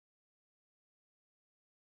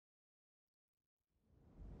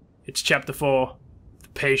It's chapter 4, The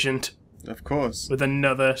Patient. Of course. With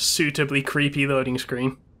another suitably creepy loading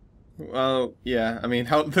screen. Well, yeah. I mean,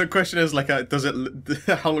 the question is like, does it?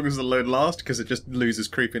 How long does the load last? Because it just loses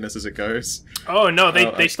creepiness as it goes. Oh no,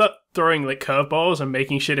 they start throwing like curveballs and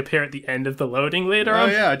making shit appear at the end of the loading later on.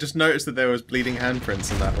 Oh yeah, I just noticed that there was bleeding handprints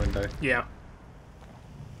in that window. Yeah.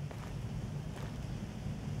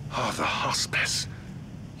 Oh, the hospice.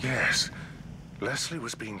 Yes. Leslie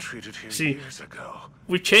was being treated here years ago.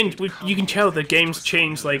 We've changed. You can tell the game's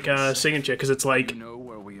changed like signature because it's like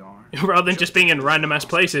rather than just being in random ass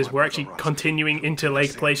places, we're actually continuing into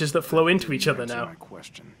like places that flow into each other now.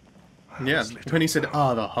 Yeah, when he said,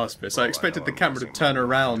 the hospice, I expected the camera to turn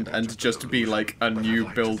around and just be like a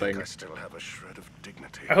new building.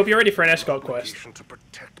 I hope you're ready for an escort quest.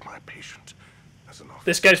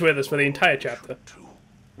 This guy's with us for the entire chapter.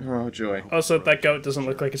 Oh, joy. Also, that goat doesn't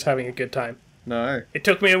look like it's having a good time. No. It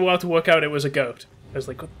took me a while to work out it was a goat. I was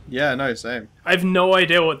like, what? Yeah, no, same. I have no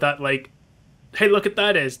idea what that, like, hey, look at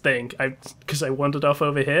that is thing. Because I wandered off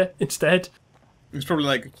over here instead. It's probably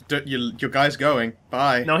like, your guy's going.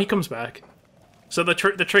 Bye. No, he comes back. So the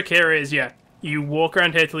trick here is, yeah, you walk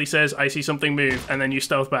around here till he says, I see something move, and then you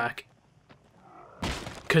stealth back.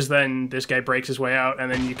 Because then this guy breaks his way out,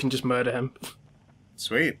 and then you can just murder him.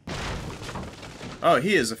 Sweet. Oh,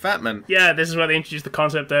 he is a fat man. Yeah, this is where they introduce the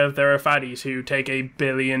concept of there are fatties who take 1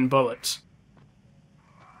 billion bullets.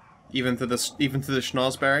 Even to the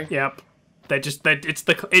schnozberry? Yep. It's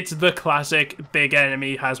the classic big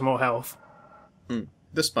enemy has more health.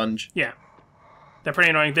 The sponge. Yeah. They're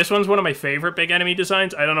pretty annoying. This one's one of my favorite big enemy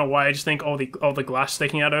designs. I don't know why. I just think all the glass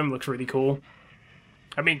sticking out of him looks really cool.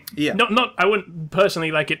 I mean, yeah. I wouldn't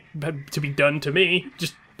personally like it to be done to me,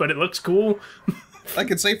 but it looks cool. I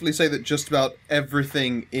can safely say that just about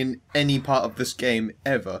everything in any part of this game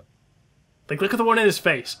ever. Like, look at the one in his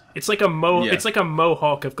face. It's like a It's like a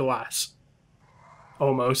mohawk of glass.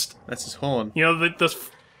 Almost. That's his horn. You know,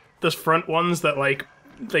 those front ones that like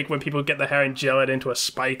when people get their hair and gel it into a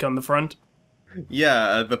spike on the front.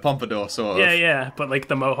 Yeah, the pompadour sort of. Yeah, but like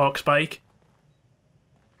the mohawk spike.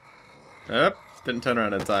 Yep, didn't turn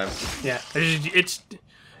around in time. Yeah, it's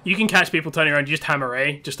you can catch people turning around. You just hammer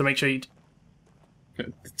A just to make sure you.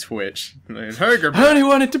 Twitch. I only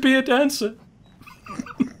wanted to be a dancer.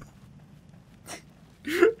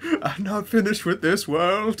 I'm not finished with this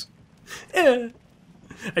world. Yeah.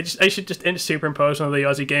 I should just superimpose one of the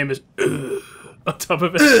Aussie gamers on top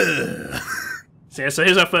of it. So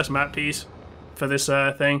here's our first map piece for this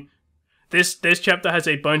thing. This chapter has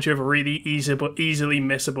a bunch of really easily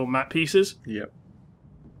missable map pieces. Yep.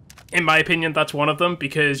 In my opinion, that's one of them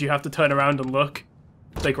because you have to turn around and look.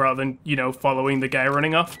 Like, rather than, following the guy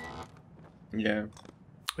running off. Yeah.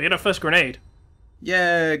 We get our first grenade.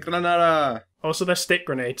 Yeah, granada! Also, they're stick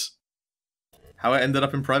grenades. How it ended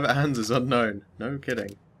up in private hands is unknown. No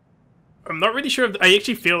kidding. I'm not really sure I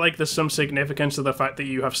actually feel like there's some significance to the fact that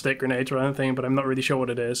you have stick grenades or anything, but I'm not really sure what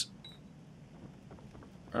it is.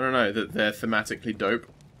 I don't know, that they're thematically dope.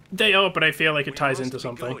 They are, but I feel like it ties into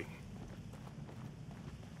something.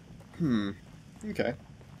 Okay.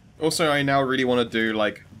 Also, I now really want to do,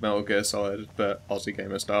 like, Metal Gear Solid, but Aussie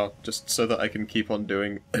gamer style, just so that I can keep on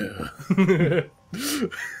doing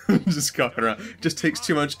just going around. Just takes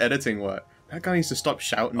too much editing work. That guy needs to stop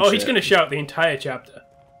shouting shit. He's gonna shout the entire chapter.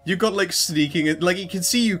 You got, like, sneaking, like, you can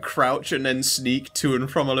see you crouch and then sneak to and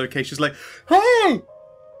from a location. It's like, hey!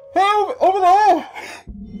 Hey, over there!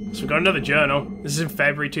 So we've got another journal. This is in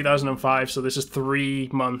February 2005, so this is 3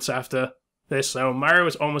 months after this. So Mario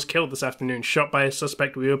was almost killed this afternoon, shot by a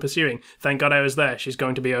suspect we were pursuing. Thank God I was there. She's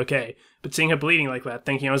going to be okay. But seeing her bleeding like that,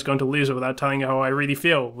 thinking I was going to lose her without telling her how I really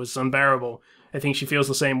feel, was unbearable. I think she feels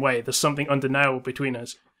the same way. There's something undeniable between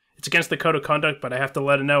us. It's against the code of conduct, but I have to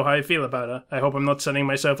let her know how I feel about her. I hope I'm not setting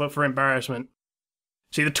myself up for embarrassment.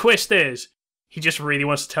 See, the twist is, he just really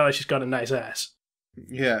wants to tell her she's got a nice ass.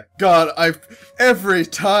 Yeah. God, every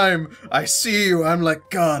time I see you, I'm like,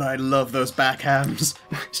 God, I love those backhams.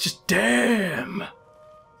 It's just, damn.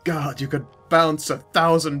 God, you could bounce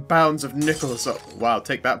 1,000 pounds of nickels up. Wow,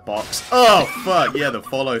 take that box. Oh, fuck, yeah, the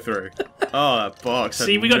follow through. Oh, that box.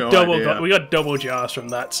 See, we got double jars from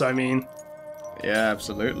that, so I mean... Yeah,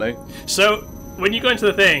 absolutely. So, when you go into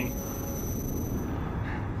the thing...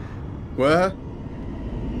 Where?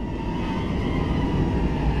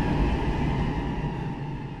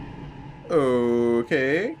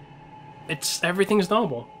 Okay. Everything's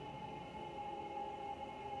normal.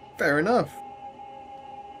 Fair enough.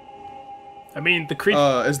 I mean, the creep...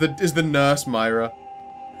 is the nurse Myra.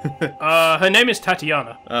 Her name is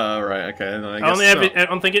Tatiana. Oh, right, okay. Then I guess I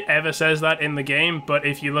don't think it ever says that in the game, but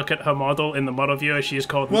if you look at her model in the model viewer, she is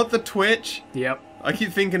called... What, the Twitch? Yep. I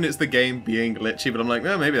keep thinking it's the game being glitchy, but I'm like,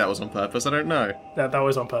 oh, maybe that was on purpose. I don't know. That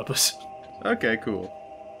was on purpose. Okay, cool.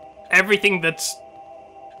 Everything that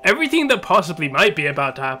possibly might be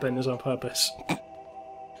about to happen is on purpose.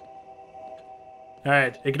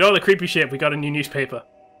 Alright, ignore the creepy shit. We got a new newspaper.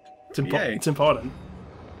 It's important.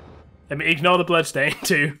 I mean, ignore the bloodstain,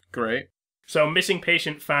 too. Great. So, missing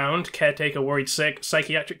patient found. Caretaker worried sick.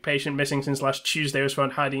 Psychiatric patient missing since last Tuesday was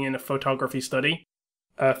found hiding in a photography study.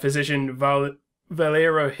 Physician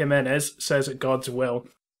Valero Jimenez says God's will.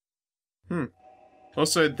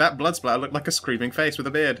 Also, that blood splatter looked like a screaming face with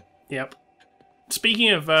a beard. Yep.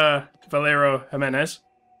 Speaking of Valero Jimenez,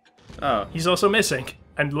 he's also missing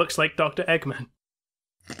and looks like Dr. Eggman.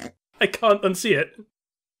 I can't unsee it.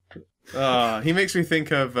 He makes me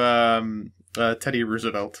think of Teddy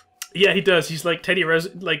Roosevelt. Yeah, he does. He's like Teddy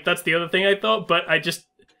Roosevelt. Like, that's the other thing I thought, but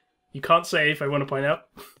you can't save, I want to point out.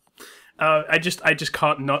 I just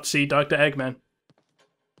can't not see Dr. Eggman.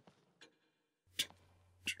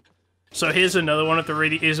 So here's another one of the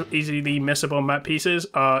really easily missable map pieces.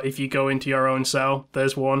 If you go into your own cell,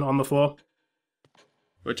 there's one on the floor.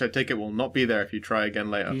 Which I take it will not be there if you try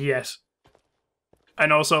again later. Yes.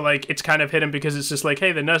 And also, like, it's kind of hidden because it's just like,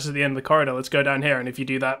 hey, the nurse is at the end of the corridor, let's go down here. And if you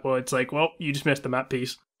do that, well, it's like, well, you just missed the map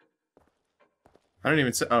piece. I don't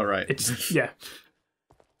even say... Oh, right. It's... yeah.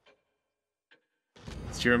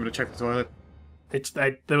 Do you remember to check the toilet?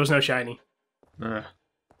 There was no shiny. I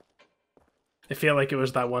feel like it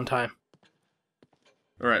was that one time.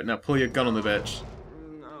 Alright, now pull your gun on the bitch.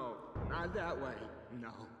 No, not that way. No.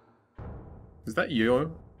 Is that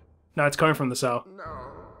you? No, it's coming from the cell. No.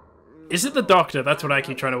 Is it the doctor? That's what I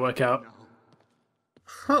keep trying to work out.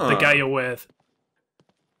 Huh. The guy you're with.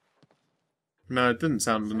 No, it didn't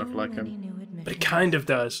sound enough like him. But it kind of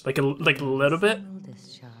does. Like a little bit.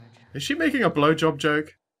 Is she making a blowjob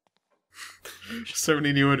joke? So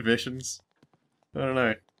many new admissions. I don't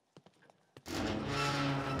know.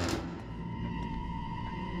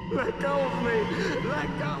 Let go of me!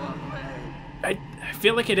 Let go of me! I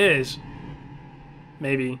feel like it is.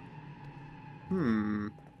 Maybe.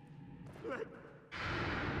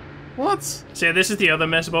 What? So yeah, this is the other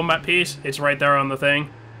messable map piece. It's right there on the thing.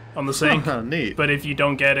 On the sink. Neat. But if you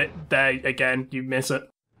don't get it, there again, you miss it.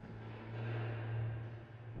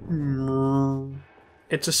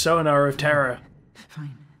 It's a sonar of terror.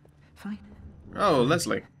 Fine. Fine. Oh,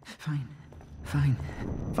 Leslie. Fine. Fine.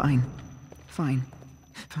 Fine. Fine.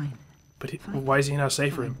 Fine. But why is he in our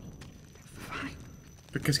safe room? Fine.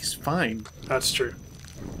 Because he's fine. That's true.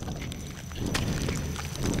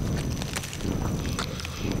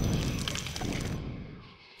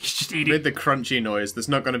 He's just eating. Made the crunchy noise. There's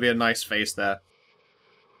not going to be a nice face there.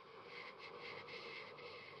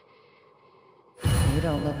 You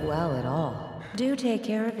don't look well at all. Do take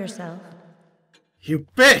care of yourself. You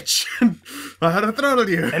bitch! I had to throttle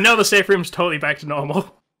you! And now the safe room's totally back to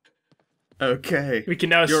normal. Okay. We can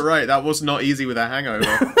now... You're right, that was not easy with a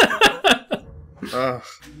hangover. Ugh.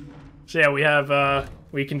 So yeah, we have,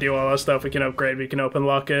 we can do all our stuff. We can upgrade, we can open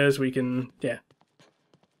lockers, we can... yeah.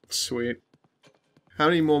 Sweet. How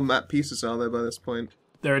many more map pieces are there by this point?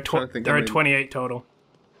 There are 28 total.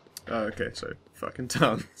 Oh, okay, so fucking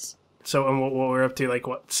tons. So, and what we're up to, like,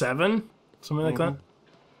 what, 7? Something like that?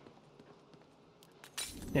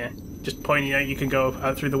 Yeah, just pointing out you can go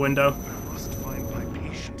out through the window.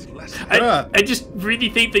 I just really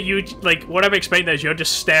think that you, like, what I'm expecting is you're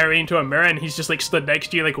just staring into a mirror and he's just, like, stood next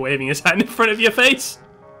to you, like, waving his hand in front of your face.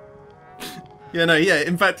 Yeah, no, yeah,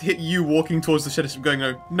 in fact, you walking towards the shed is going,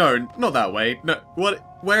 no, not that way. No,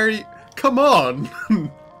 what, where are you? Come on!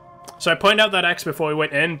 So I pointed out that axe before we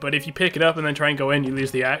went in, but if you pick it up and then try and go in, you lose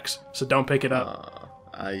the axe. So don't pick it up.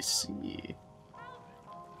 I see.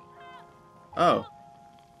 Oh.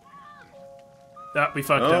 We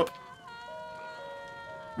fucked up.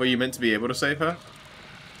 Were you meant to be able to save her?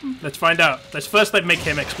 Let's find out. Let's first make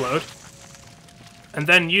him explode. And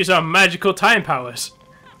then use our magical time powers.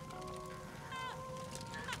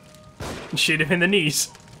 And shoot him in the knees.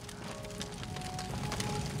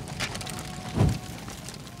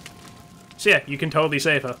 So yeah, you can totally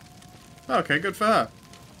save her. Okay, good for her.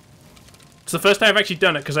 It's the first time I've actually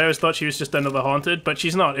done it, because I always thought she was just another haunted, but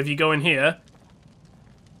she's not. If you go in here,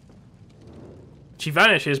 she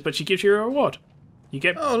vanishes, but she gives you a reward. You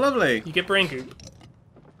get... Oh, lovely. You get brain goop.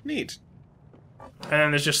 Neat. And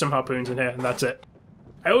then there's just some harpoons in here, and that's it.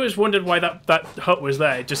 I always wondered why that hut was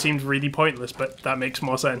there. It just seemed really pointless, but that makes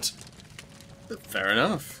more sense. Fair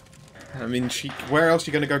enough. I mean, where else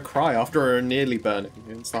are you going to go cry after her nearly burning?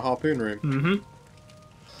 It's the harpoon room. Mm-hmm.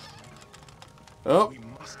 Oh. We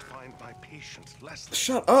must find my patient, Leslie.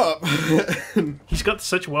 Shut up! He's got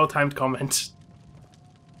such well-timed comments.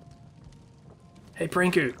 Hey,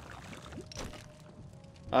 Brinku.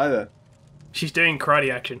 Either. She's doing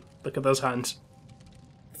karate action. Look at those hands.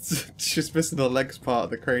 She's missing the legs part of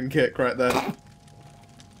the crane kick right there.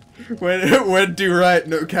 When do right,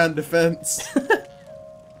 no can defense.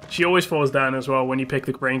 She always falls down as well when you pick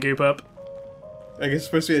the brain goop up. I guess it's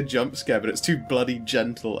supposed to be a jump scare, but it's too bloody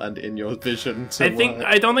gentle and in your vision to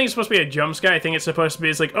I don't think it's supposed to be a jump scare. I think it's supposed to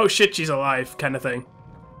be like, oh shit, she's alive kind of thing.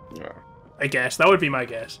 Yeah. I guess. That would be my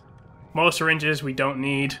guess. More syringes we don't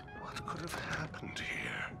need. What could have happened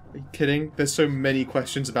here? Are you kidding? There's so many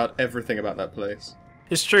questions about everything about that place.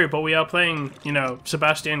 It's true, but we are playing, you know,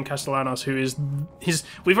 Sebastian Castellanos, who is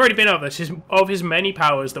we've already been over this. Of his many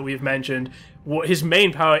powers that we've mentioned, his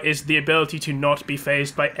main power is the ability to not be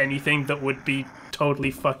fazed by anything that would be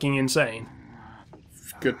totally fucking insane.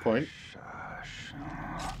 Good point. Shush.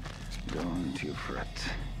 Don't you fret.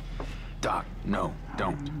 Doc, no,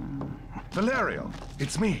 don't. Valerio,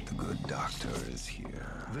 it's me. The good doctor is here.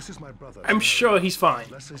 This is my brother. I'm sure he's fine.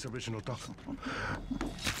 Leslie's original doctor.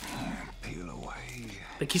 Peel away.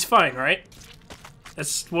 Like, he's fine, right?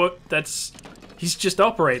 He's just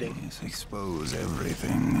operating. Yes, expose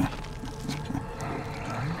everything.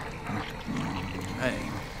 Hey,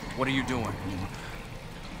 what are you doing?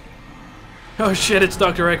 Oh shit, it's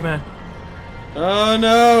Dr. Eggman. Oh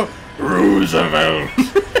no! Roosevelt!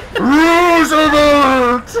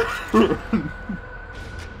 Roosevelt!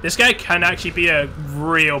 This guy can actually be a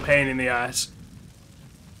real pain in the ass.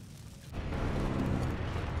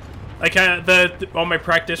 Like on my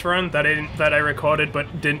practice run that I recorded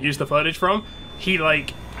but didn't use the footage from, he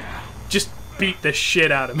like just beat the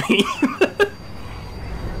shit out of me.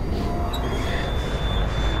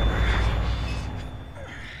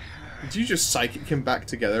 Did you just psychic him back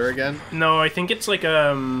together again? No, I think it's like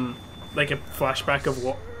a flashback of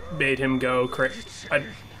what made him go crazy.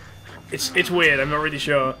 It's weird. I'm not really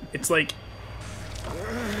sure. It's like.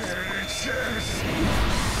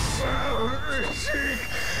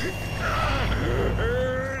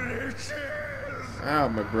 Ow,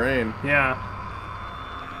 my brain. Yeah.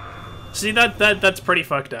 See, that's pretty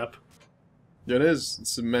fucked up. It is.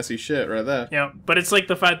 It's some messy shit right there. Yeah, but it's like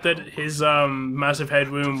the fact that his massive head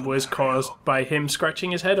wound was caused by him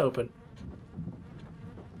scratching his head open.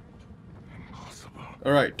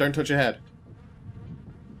 Alright, don't touch your head.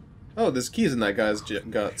 Oh, there's keys in that guy's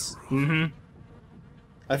guts. Mm-hmm.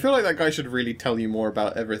 I feel like that guy should really tell you more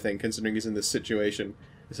about everything, considering he's in this situation.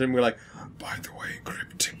 Instead of being like, by the way,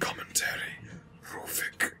 cryptic commentary,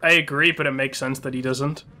 Rufik. I agree, but it makes sense that he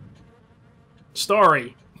doesn't.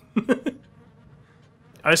 Story.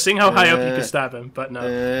 I was seeing how high up you could stab him, but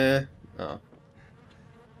no. Oh.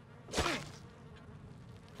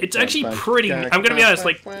 It's actually pretty. I'm gonna be honest.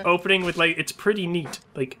 Like opening with like, it's pretty neat.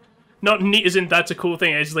 Like, not neat as in that's a cool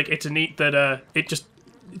thing. It's like it's a neat that it's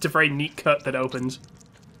a very neat cut that opens.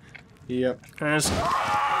 Yep.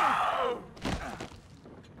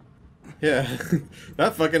 Yeah,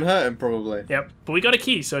 that fucking hurt him probably. Yep, but we got a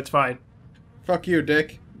key, so it's fine. Fuck you,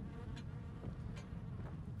 dick.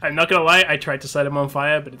 I'm not gonna lie, I tried to set him on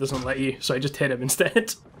fire, but it doesn't let you, so I just hit him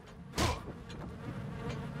instead.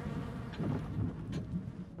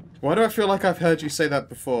 Why do I feel like I've heard you say that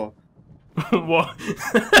before? What?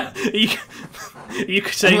 you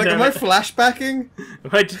could say like, that. am I flashbacking?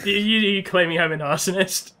 You claiming I'm an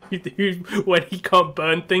arsonist? Who, when he can't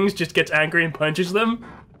burn things, just gets angry and punches them?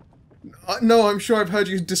 No, I'm sure I've heard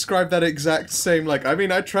you describe that exact same, like, I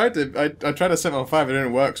mean, I tried to set him on fire, but it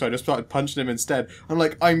didn't work, so I just started punching him instead. I'm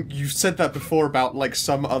like, you've said that before about, like,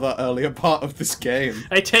 some other earlier part of this game.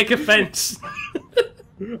 I take offense.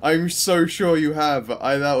 I'm so sure you have.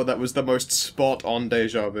 I thought that was the most spot-on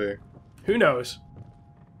deja vu. Who knows?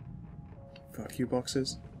 Fuck you,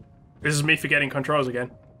 boxes. This is me forgetting controls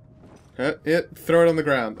again. Throw it on the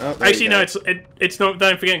ground. Oh, actually, no, it's not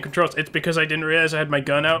that I'm forgetting controls. It's because I didn't realize I had my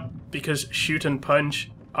gun out. Because shoot and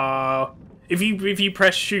punch are... If you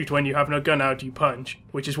press shoot when you have no gun out, you punch.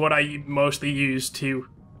 Which is what I mostly use to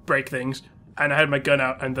break things. And I had my gun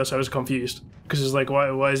out, and thus I was confused. Because it's like,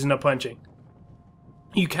 why isn't it punching?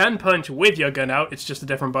 You can punch with your gun out, it's just a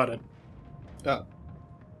different button. Oh.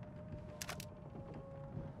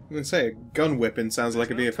 I'm gonna say, a gun whipping sounds like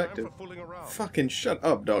it'd be effective. Fucking shut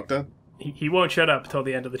up, Doctor. He won't shut up till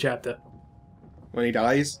the end of the chapter. When he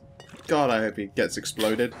dies? God, I hope he gets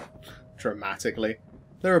exploded. Dramatically.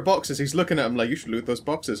 There are boxes, he's looking at them like, you should loot those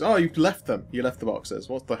boxes. Oh, you left them. You left the boxes.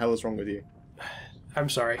 What the hell is wrong with you? I'm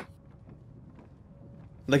sorry.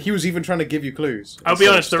 Like, he was even trying to give you clues. I'll be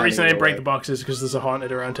honest, the reason I didn't break the boxes is because there's a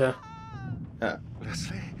haunted around here. Yeah.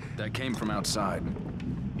 Leslie? That came from outside.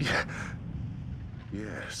 Yeah.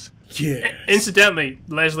 Yes. Yeah. Incidentally,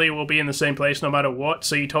 Leslie will be in the same place no matter what,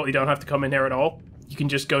 so you totally don't have to come in here at all. You can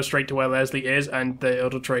just go straight to where Leslie is, and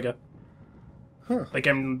it'll trigger. Huh. Like,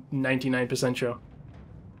 I'm 99% sure.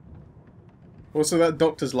 Also, that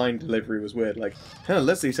doctor's line delivery was weird. Like, huh,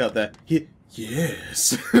 Leslie's out there.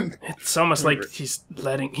 Yes. It's almost like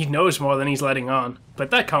he knows more than he's letting on.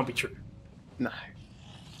 But that can't be true. No.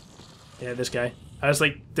 Yeah, this guy. I was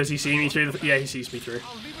like, does he see me through the... Yeah, he sees me through.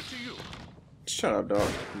 Shut up, dog.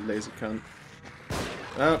 Lazy cunt.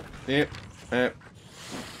 Oh, yep. Yep.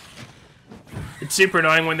 It's super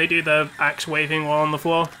annoying when they do the axe waving while on the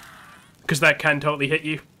floor. Because that can totally hit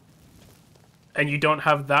you. And you don't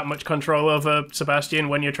have that much control over Sebastian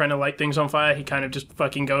when you're trying to light things on fire. He kind of just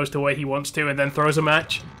fucking goes to where he wants to and then throws a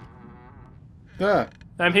match. Ah.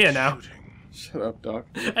 I'm here now. Shut up, Doc.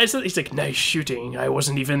 He's like, nice shooting. I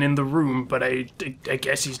wasn't even in the room, but I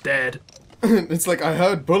guess he's dead. It's like, I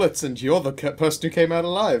heard bullets and you're the person who came out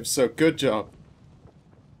alive, so good job.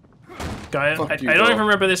 Guy, I don't even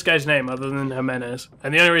remember this guy's name other than Jimenez.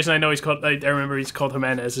 And the only reason I know he's called, I remember he's called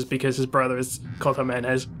Jimenez is because his brother is called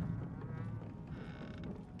Jimenez.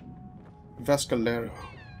 Vascalero.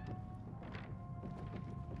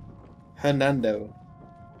 Hernando.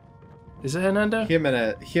 Is it Hernando?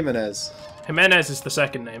 Jimenez. Jimenez is the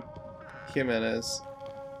second name. Jimenez.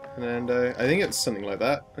 Hernando. I think it's something like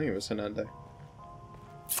that. I think it was Hernando.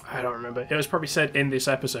 I don't remember. It was probably said in this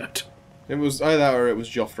episode. It was either that or it was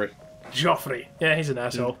Joffrey. Joffrey. Yeah, he's an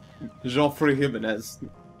asshole. Joffrey Jimenez.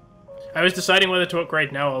 I was deciding whether to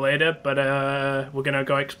upgrade now or later, but we're gonna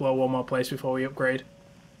go explore one more place before we upgrade.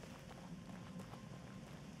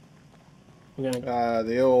 We're gonna...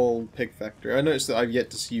 the old pig factory. I noticed that I've yet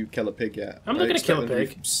to see you kill a pig yet. I'm not gonna kill a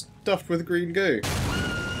pig. Stuffed with green goo.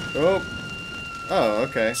 Oh. Oh,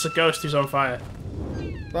 okay. It's a ghost who's on fire.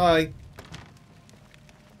 Bye.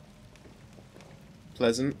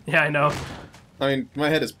 Pleasant. Yeah, I know. I mean, my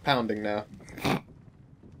head is pounding now.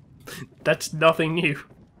 That's nothing new.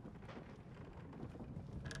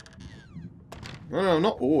 No, I'm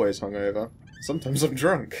not always hungover. Sometimes I'm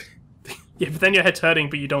drunk. Yeah, but then your head's hurting,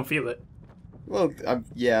 but you don't feel it. Well,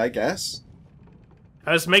 yeah, I guess.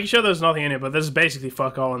 I was making sure there's nothing in it, but there's basically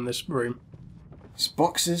fuck all in this room. It's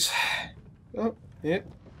boxes. Oh, yep.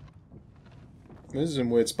 There's some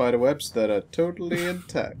weird spider webs that are totally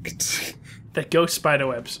intact. They're ghost spider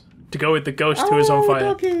webs. To go with the ghost who is on fire.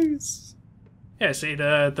 Doggies! Yeah, see,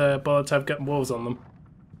 the bullets have got wolves on them.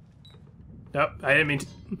 Nope, I didn't mean to...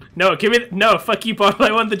 No, give me... No, fuck you, bottle,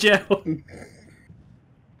 I want the gel.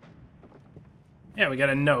 Yeah, we got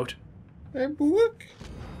a note. Hey, book.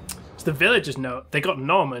 It's the villager's note. They got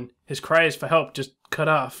Norman. His cries for help just cut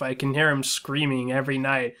off. I can hear him screaming every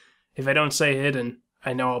night. If I don't stay hidden,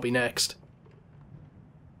 I know I'll be next.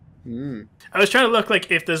 I was trying to look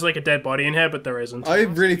like if there's like a dead body in here, but there isn't. I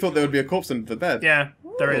really thought there would be a corpse under the bed. Yeah,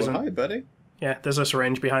 there isn't. Hi, buddy. Yeah, there's a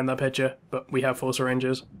syringe behind that picture, but we have full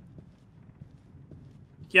syringes.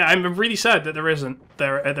 Yeah, I'm really sad that there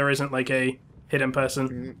isn't like a hidden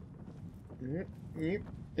person.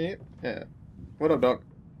 Yeah. What up, Doc?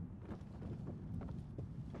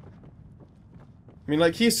 I mean,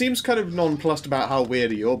 like, he seems kind of nonplussed about how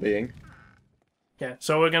weird you're being. Yeah,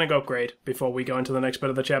 so we're gonna go upgrade before we go into the next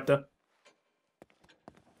bit of the chapter.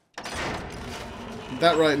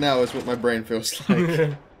 That right now is what my brain feels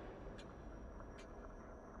like.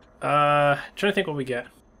 Trying to think what we get.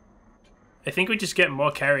 I think we just get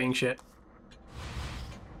more carrying shit.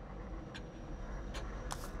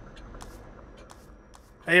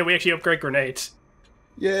 Oh yeah, we actually upgrade grenades.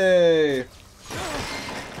 Yay!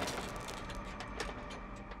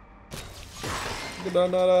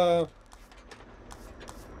 Banana.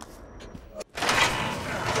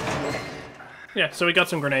 Yeah, so we got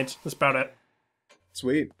some grenades. That's about it.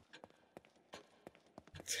 Sweet.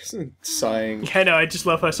 Sighing. Yeah, no, I just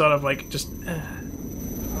love her sort of like just.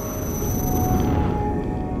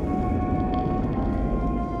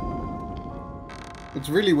 It's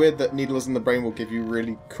really weird that needles in the brain will give you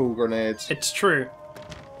really cool grenades. It's true.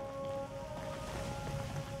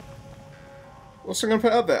 Also, I'm gonna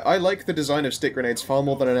put out there, I like the design of stick grenades far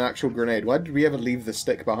more than an actual grenade. Why did we ever leave the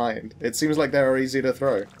stick behind? It seems like they're easy to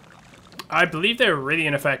throw. I believe they were really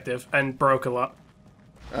ineffective and broke a lot.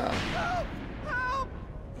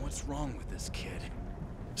 What's wrong with this kid?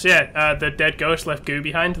 So yeah, the dead ghost left goo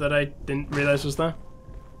behind that I didn't realize was there.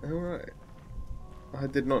 Alright. I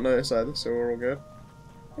did not notice either, so we're all good.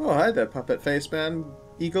 Oh, hi there, puppet face man.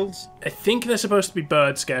 Eagles? I think they're supposed to be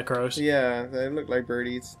bird scarecrows. Yeah, they look like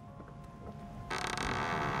birdies.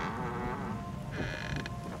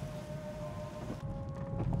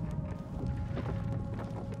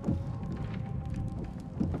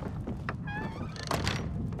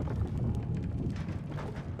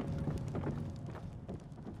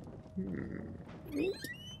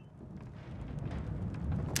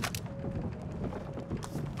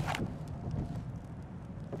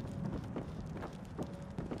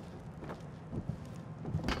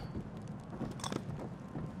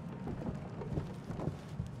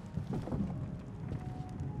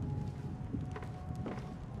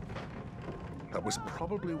 but was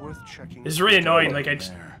probably worth checking. It's really annoying. Like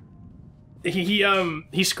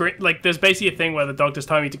he screamed, like there's basically a thing where the doctor's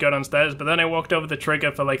telling me to go downstairs, but then I walked over the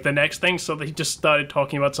trigger for like the next thing, so that he just started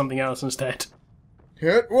talking about something else instead.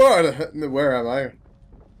 What? Where am I?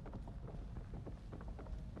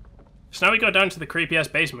 So now we go down to the creepy ass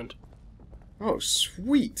basement. Oh,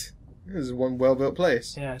 sweet. This is one well-built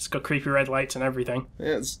place. Yeah, it's got creepy red lights and everything.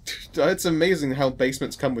 Yeah, it's amazing how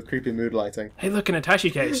basements come with creepy mood lighting. Hey, look, an attache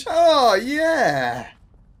case. Oh, yeah!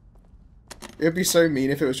 It'd be so mean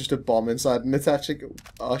if it was just a bomb inside an attaching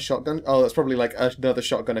shotgun. Oh, that's probably like another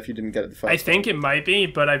shotgun if you didn't get it the first I think it might be,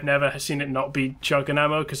 but I've never seen it not be shotgun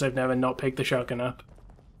ammo because I've never not picked the shotgun up.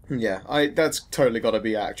 Yeah, that's totally got to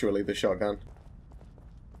be actually the shotgun.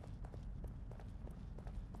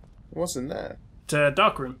 What's in there? It's a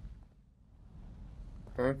dark room.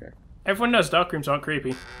 Okay. Everyone knows dark rooms aren't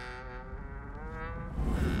creepy.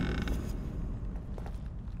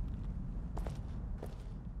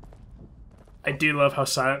 I do love how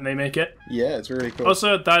silent they make it. Yeah, it's really cool.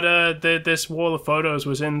 Also, that this wall of photos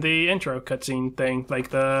was in the intro cutscene thing,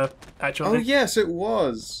 like the actual. Oh yes, it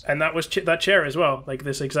was. And that was that chair as well. Like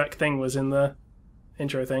this exact thing was in the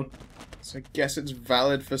intro thing. So I guess it's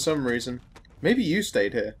valid for some reason. Maybe you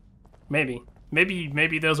stayed here.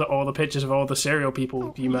 Maybe those are all the pictures of all the serial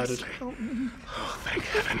people you murdered. Oh, thank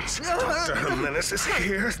heavens. Dr. Jimenez is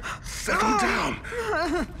here. Settle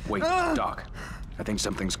down. Wait, Doc. I think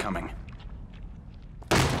something's coming.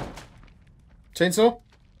 Chainsaw?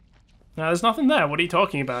 No, there's nothing there. What are you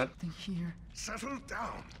talking about? Here. Settle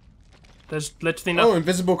down. There's literally nothing. Oh,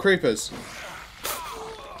 invisible creepers.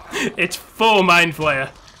 It's full mind flayer.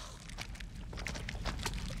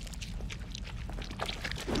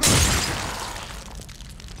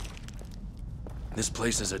 This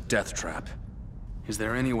place is a death trap. Is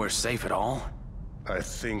there anywhere safe at all? I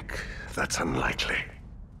think that's unlikely.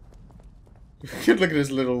 Look at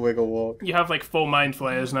his little wiggle walk. You have like full mind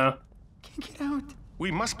flayers now. Can't get out.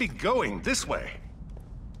 We must be going this way.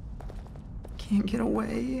 Can't get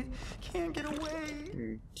away. Can't get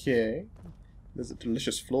away. Okay. There's a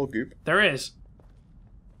delicious floor goop. There is.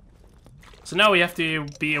 So now we have to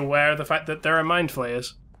be aware of the fact that there are mind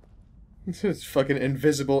flayers. It's fucking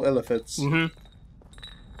invisible elephants. Mm-hmm.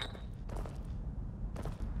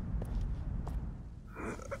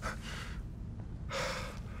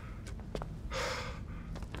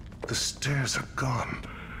 The stairs are gone.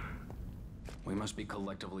 We must be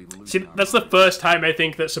collectively losing. See, that's the first time I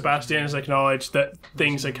think that Sebastian has acknowledged that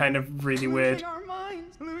things are kind of really weird. Losing our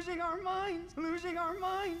minds. Losing our minds. Losing our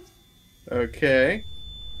minds. Okay.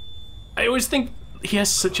 I always think he has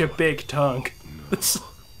such a big tongue.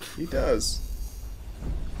 He does.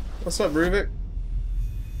 What's up, Ruvik?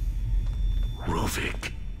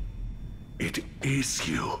 Ruvik, it is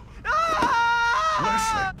you.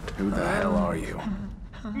 Who the hell are you?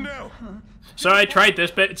 Leslie. No. So I tried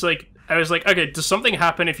this bit. It's like I was like, okay, does something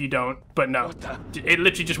happen if you don't? But no, it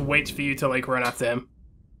literally just waits for you to like run after him.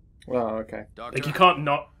 Well, okay. Like you can't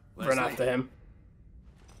not run Leslie. after him.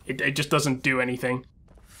 It just doesn't do anything.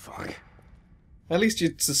 Fuck. At least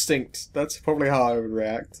you're succinct. That's probably how I would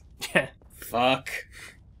react. Yeah. Fuck.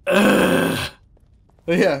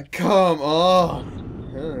 Yeah, come on.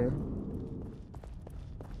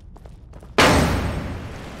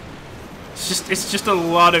 It's just a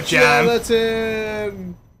lot of jam.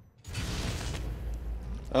 Skeleton!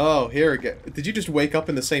 Oh, here we go. Did you just wake up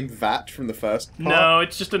in the same vat from the first part? No,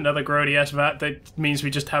 it's just another grody ass vat that means we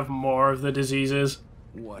just have more of the diseases.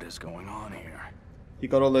 What is going on here? You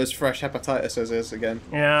got all those fresh hepatitis again.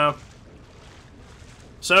 Yeah.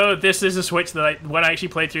 So this is a Switch that when I actually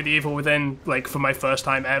played through the Evil Within, like for my first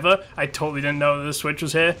time ever, I totally didn't know that the Switch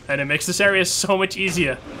was here, and it makes this area so much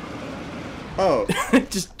easier. Oh.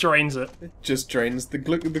 It just drains it. It just drains the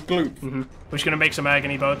gloop. Mm-hmm. We're just gonna make some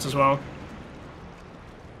agony boats as well.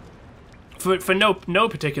 For no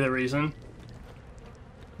particular reason.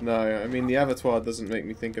 No, I mean the abattoir doesn't make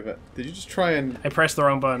me think of it. Did you just try and... I pressed the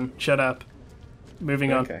wrong button. Shut up.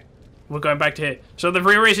 Moving on. Okay. We're going back to here. So the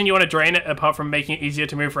real reason you want to drain it, apart from making it easier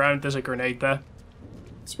to move around, there's a grenade there.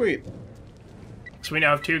 Sweet. So we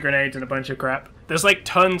now have 2 grenades and a bunch of crap. There's like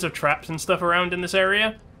tons of traps and stuff around in this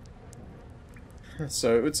area.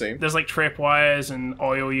 So it would seem. There's like tripwires and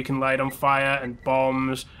oil you can light on fire and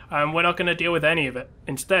bombs. We're not going to deal with any of it.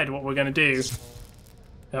 Instead, what we're going to do...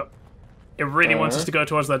 Yep. It really wants us to go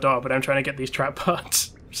towards that door, but I'm trying to get these trap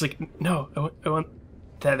parts. It's like, no, I want...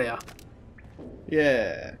 There they are.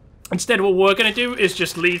 Yeah. Instead, what we're going to do is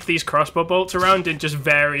just leave these crossbow bolts around in just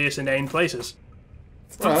various inane places.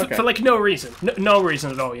 For like no reason. No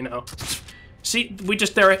reason at all, you know. See, we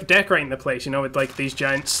just decorating the place, you know, with like these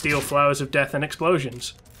giant steel flowers of death and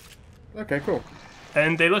explosions. Okay, cool.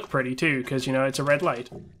 And they look pretty too, because, you know, it's a red light.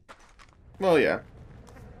 Well, yeah.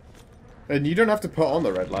 And you don't have to put on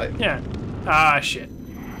the red light. Yeah. Ah, shit.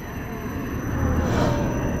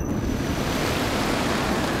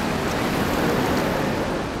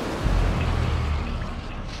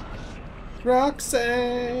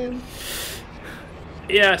 Roxanne!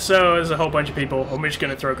 Yeah, so there's a whole bunch of people. I'm just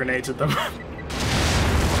gonna throw grenades at them.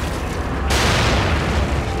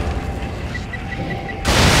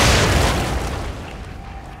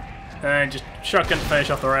 And just shotgun to finish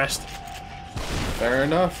off the rest. Fair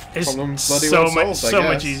enough. It's Problem bloody so well much, solved, so I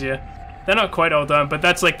much guess. easier. They're not quite all done, but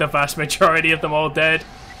that's like the vast majority of them all dead.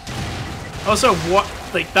 Also, what?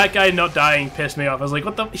 Like, that guy not dying pissed me off. I was like,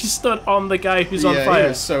 what the? He stood on the guy who's on Yeah, fire. he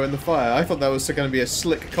was so in the fire. I thought that was going to be a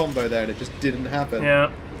slick combo there, and it just didn't happen.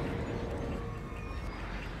 Yeah.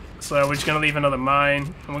 So we're just gonna leave another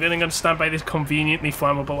mine, and we're gonna stand by this conveniently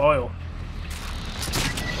flammable oil.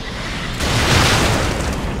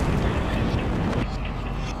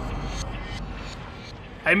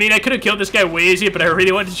 I mean, I could have killed this guy way easier, but I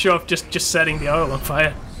really wanted to show off just setting the oil on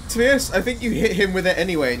fire. To be honest, I think you hit him with it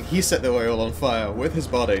anyway, and he set the oil on fire with his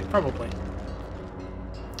body. Probably.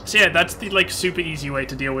 So yeah, that's the like super easy way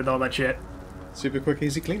to deal with all that shit. Super quick,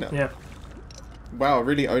 easy cleanup. Yeah. Wow,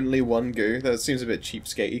 really only one goo? That seems a bit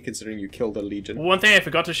cheapskatey considering you killed a legion. One thing I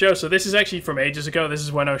forgot to show, so this is actually from ages ago. This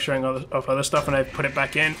is when I was showing off other stuff, and I put it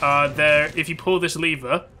back in. If you pull this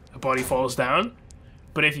lever, a body falls down.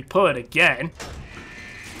 But if you pull it again,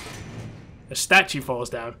 a statue falls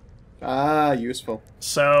down. Ah, useful.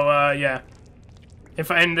 So, yeah.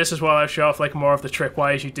 And this is while I show off like more of the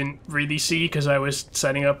tripwires you didn't really see because I was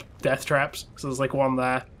setting up death traps. So there's like one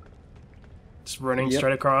there. Just running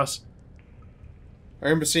straight across. I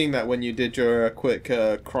remember seeing that when you did your quick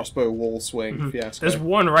crossbow wall swing fiasco. There's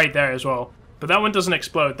one right there as well. But that one doesn't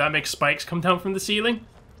explode. That makes spikes come down from the ceiling.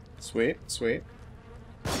 Sweet, sweet.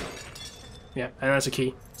 Yeah, and that's a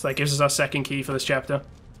key. So that gives us our second key for this chapter.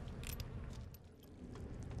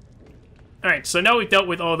 Alright, so now we've dealt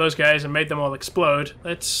with all those guys and made them all explode.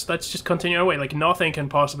 Let's just continue our way. Like, nothing can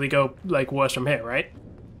possibly go, like, worse from here, right?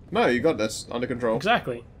 No, you got this. Under control.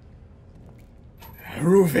 Exactly.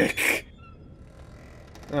 Ruvik!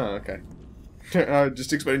 Oh, okay. I was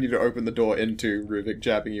just expecting you to open the door into Ruvik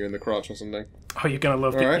jabbing you in the crotch or something. Oh, you're gonna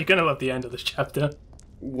love you're gonna love the end of this chapter.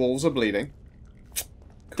 Walls are bleeding.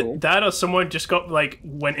 Cool. That or someone just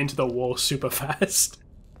went into the wall super fast.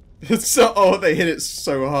 Oh, they hit it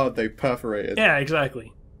so hard they perforated. Yeah,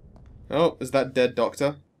 exactly. Oh, is that dead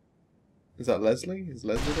doctor? Is that Leslie? Is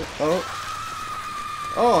Leslie dead?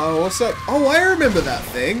 Oh. Oh, what's up? Oh, I remember that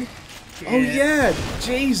thing! Yeah. Oh yeah,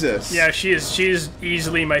 Jesus! Yeah, she is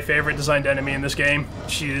easily my favorite designed enemy in this game.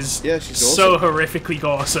 She's awesome. So horrifically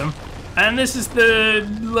awesome. And this is the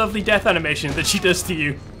lovely death animation that she does to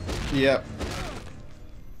you. Yep.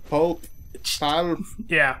 Pulp.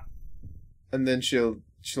 Yeah. And then she'll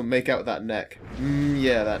make out that neck.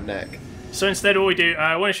 Yeah, that neck. So instead what we do,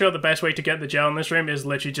 I want to show the best way to get the gel in this room is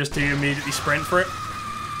literally just to immediately sprint for it.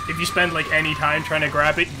 If you spend like any time trying to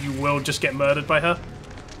grab it, you will just get murdered by her.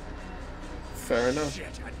 Fair enough. Shit,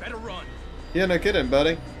 I'd better run. Yeah, no kidding,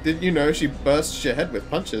 buddy. Didn't you know she bursts your head with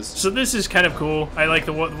punches? So this is kind of cool. I like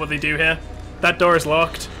what they do here. That door is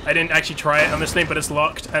locked. I didn't actually try it on this thing, but it's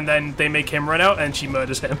locked. And then they make him run out, and she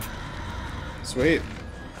murders him. Sweet.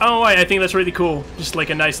 Oh, I think that's really cool. Just like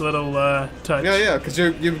a nice little touch. Yeah, because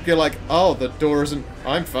you're like, oh, the door isn't...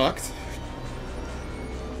 I'm fucked.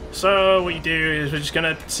 So what you do is we're just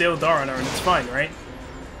gonna seal the door on her, and it's fine, right?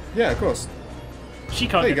 Yeah, of course. She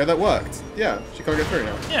can't. There you go, that worked. Yeah, she can't get through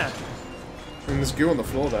now. Yeah. And there's goo on the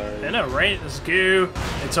floor there. I know, right? There's goo.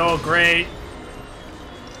 It's all great.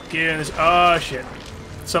 Goo and there's... Oh, shit.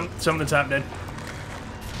 Something's happening.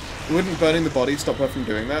 Wouldn't burning the body stop her from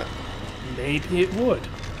doing that? Maybe it would.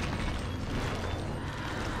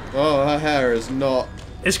 Oh, her hair is not...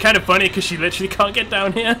 It's kind of funny because she literally can't get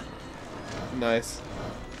down here. Nice.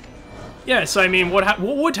 Yeah, so I mean, what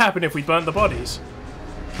would happen if we burnt the bodies?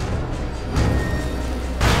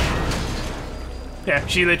 Yeah,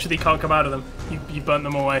 she literally can't come out of them. You burnt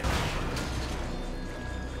them away.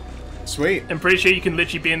 Sweet. I'm pretty sure you can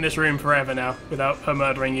literally be in this room forever now without her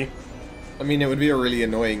murdering you. I mean, it would be a really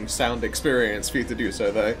annoying sound experience for you to do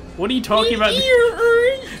so, though. What are you talking about?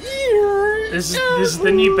 This is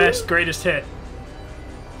the new best greatest hit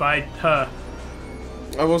by her.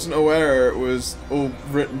 I wasn't aware it was all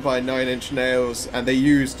written by 9 Inch Nails, and they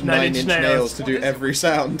used 9 Inch Nails to do every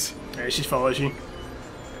sound. Alright, she follows you.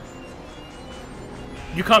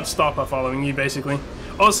 You can't stop her following you, basically.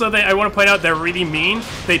 Also, I want to point out they're really mean.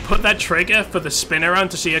 They put that trigger for the spin around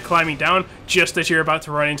to see her climbing down just as you're about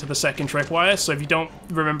to run into the second tripwire. So if you don't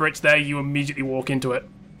remember it's there, you immediately walk into it.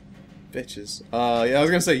 Bitches. Yeah, I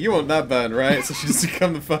was gonna say, you want that burn, right? So she just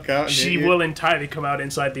come the fuck out and She hit you. will entirely come out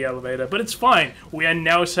inside the elevator, but it's fine. We are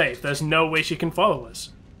now safe. There's no way she can follow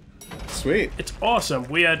us. Sweet. It's awesome.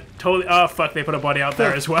 We are totally... Oh, fuck, they put a body out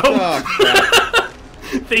there as well. Oh, crap.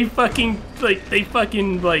 They fucking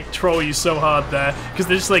troll you so hard there. Because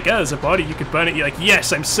they're just like, oh, there's a body, you could burn it. You're like,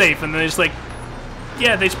 yes, I'm safe. And then it's like,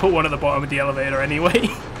 yeah, they just put one at the bottom of the elevator anyway.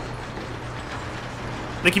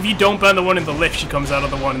 Like, if you don't burn the one in the lift, she comes out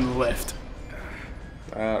of the one in the lift.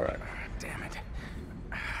 Alright. Damn it.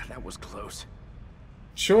 That was close.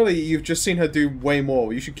 Surely you've just seen her do way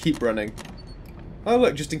more. You should keep running. Oh,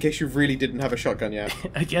 look, just in case you really didn't have a shotgun yet.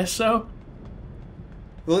 I guess so.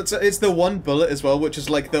 Well, it's the one bullet as well, which is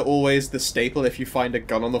like always the staple. If you find a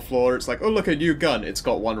gun on the floor, it's like, oh, look, a new gun. It's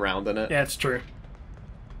got one round in it. Yeah, it's true.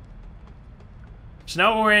 So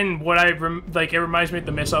now we're in what it reminds me of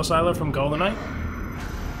the missile silo from GoldenEye.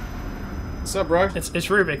 What's up, bro? It's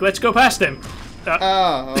Rubik. Let's go past him.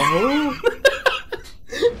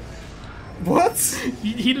 What?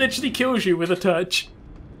 He literally kills you with a touch.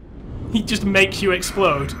 He just makes you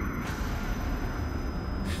explode.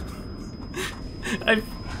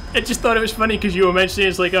 I just thought it was funny because you were mentioning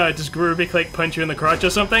it's like, oh, does Rubik like punch you in the crotch or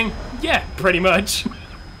something? Yeah, pretty much.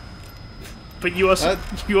 But you also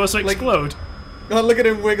explode. Oh, look at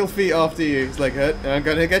him wiggle feet after you. He's like, I'm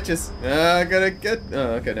gonna get you. I'm gonna get.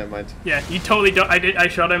 Oh, okay, never mind. Yeah, you totally don't. I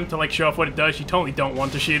shot him to like show off what it does. You totally don't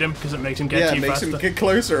want to shoot him because it makes him get to you faster. Yeah, it makes him get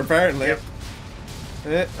closer apparently.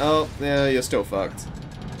 Yep. Oh, yeah, you're still fucked.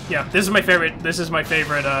 Yeah, this is my favorite. This is my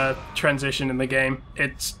favorite transition in the game.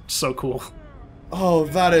 It's so cool. Oh,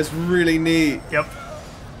 that is really neat. Yep.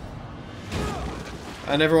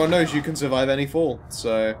 And everyone knows you can survive any fall,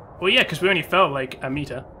 so... Well, yeah, because we only fell like a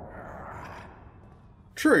meter.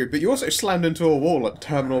 True, but you also slammed into a wall at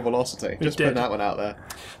terminal velocity. Just putting that one out there.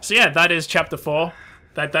 So yeah, that is chapter 4.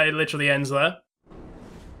 That literally ends there.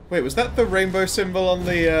 Wait, was that the rainbow symbol on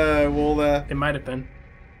the wall there? It might have been.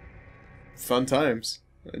 Fun times.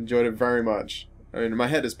 I enjoyed it very much. I mean, my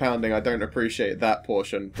head is pounding. I don't appreciate that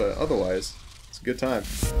portion, but otherwise, it's a good time.